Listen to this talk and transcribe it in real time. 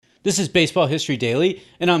This is Baseball History Daily,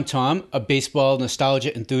 and I'm Tom, a baseball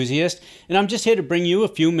nostalgia enthusiast, and I'm just here to bring you a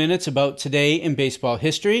few minutes about today in baseball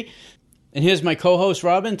history. And here's my co-host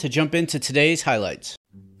Robin to jump into today's highlights.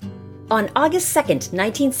 On August 2nd,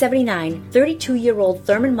 1979, 32-year-old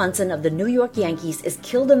Thurman Munson of the New York Yankees is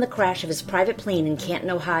killed in the crash of his private plane in Canton,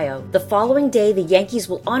 Ohio. The following day, the Yankees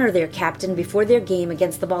will honor their captain before their game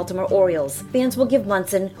against the Baltimore Orioles. Fans will give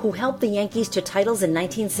Munson, who helped the Yankees to titles in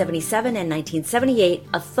 1977 and 1978,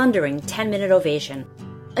 a thundering 10-minute ovation.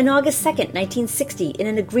 On August 2, 1960, in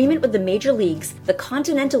an agreement with the major leagues, the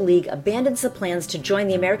Continental League abandons the plans to join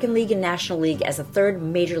the American League and National League as a third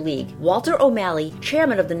major league. Walter O'Malley,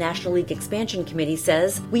 chairman of the National League Expansion Committee,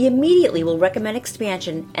 says, "We immediately will recommend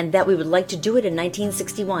expansion and that we would like to do it in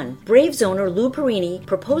 1961. Braves owner Lou Perini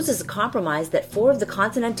proposes a compromise that 4 of the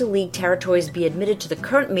Continental League territories be admitted to the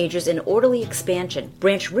current majors in orderly expansion.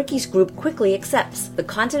 Branch Rickey's group quickly accepts. The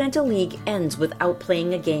Continental League ends without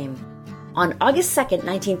playing a game." On August 2,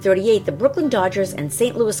 1938, the Brooklyn Dodgers and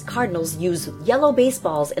St. Louis Cardinals use yellow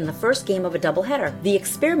baseballs in the first game of a doubleheader. The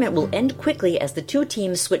experiment will end quickly as the two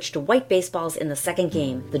teams switch to white baseballs in the second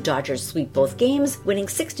game. The Dodgers sweep both games, winning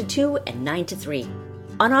 6-2 and 9-3.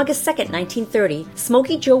 On August 2, 1930,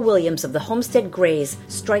 Smoky Joe Williams of the Homestead Grays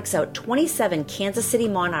strikes out 27 Kansas City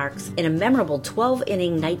Monarchs in a memorable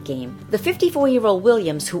 12-inning night game. The 54-year-old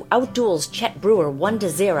Williams, who outduels Chet Brewer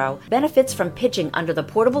 1-0, benefits from pitching under the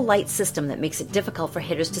portable light system that makes it difficult for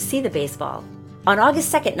hitters to see the baseball. On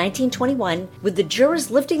August 2, 1921, with the jurors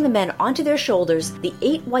lifting the men onto their shoulders, the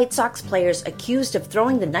 8 White Sox players accused of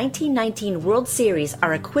throwing the 1919 World Series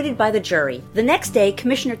are acquitted by the jury. The next day,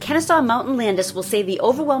 Commissioner Kenesaw Landis will say the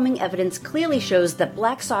overwhelming evidence clearly shows that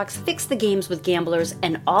Black Sox fixed the games with gamblers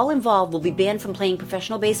and all involved will be banned from playing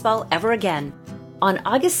professional baseball ever again. On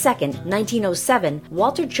August 2, 1907,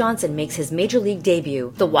 Walter Johnson makes his Major League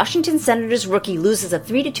debut. The Washington Senators rookie loses a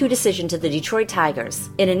 3-2 decision to the Detroit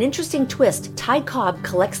Tigers. In an interesting twist, Ty Cobb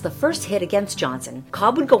collects the first hit against Johnson.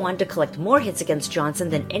 Cobb would go on to collect more hits against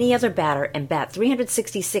Johnson than any other batter and bat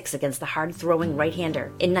 366 against the hard-throwing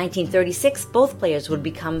right-hander. In 1936, both players would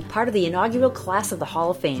become part of the inaugural class of the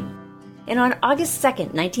Hall of Fame. And on August 2,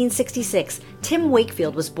 1966, Tim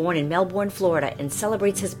Wakefield was born in Melbourne, Florida, and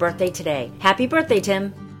celebrates his birthday today. Happy birthday,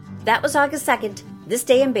 Tim! That was August 2nd, this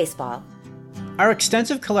day in baseball. Our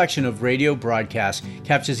extensive collection of radio broadcasts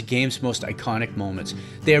captures the game's most iconic moments.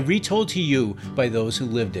 They are retold to you by those who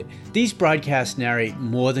lived it. These broadcasts narrate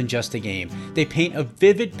more than just a game. They paint a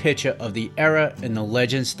vivid picture of the era and the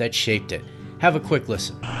legends that shaped it. Have a quick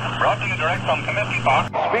listen. Brought to you direct from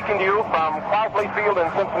Kenesaw. Speaking to you from Crosley Field in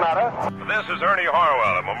Cincinnati. This is Ernie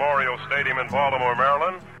Harwell at Memorial Stadium in Baltimore,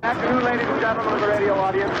 Maryland. Good afternoon, ladies and gentlemen of the radio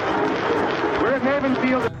audience. We're at Navin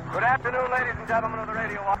Field. Good afternoon, ladies and gentlemen of the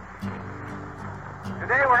radio audience.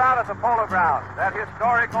 Today we're out at the Polo Grounds, that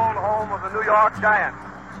historic old home of the New York Giants,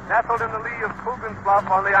 nestled in the lee of Coogan's Bluff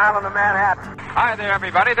on the island of Manhattan. Hi there,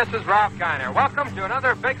 everybody. This is Ralph Kiner. Welcome to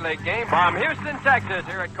another big league game from Houston, Texas,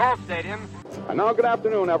 here at Colt Stadium. And now, good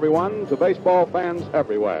afternoon, everyone, to baseball fans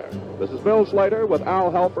everywhere. This is Bill Slater with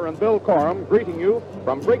Al Helper and Bill Corum greeting you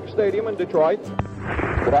from Briggs Stadium in Detroit.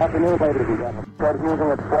 Good afternoon, ladies and gentlemen.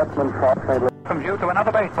 Welcome you to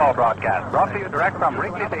another baseball broadcast, brought to you direct from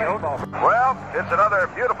Wrigley Field. Well, it's another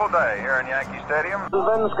beautiful day here in Yankee Stadium. This is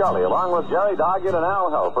Ben Scully, along with Jerry Doggett and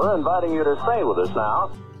Al Helper, inviting you to stay with us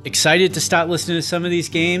now. Excited to start listening to some of these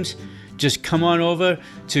games? Just come on over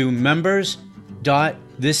to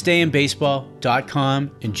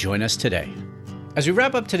members.thisdayinbaseball.com and join us today. As we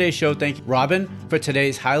wrap up today's show, thank you, Robin, for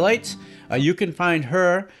today's highlights. You can find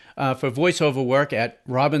her for voiceover work at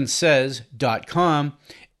robinsays.com.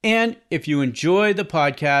 And if you enjoy the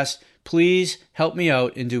podcast, please help me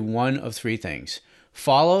out and do one of 3 things.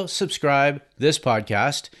 Follow, subscribe this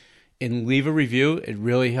podcast, and leave a review. It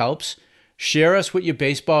really helps. Share us with your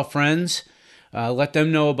baseball friends. Let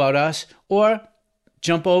them know about us. Or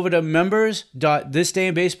jump over to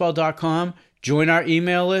members.thisdayinbaseball.com. Join our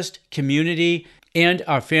email list, community, and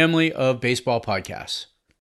our family of baseball podcasts.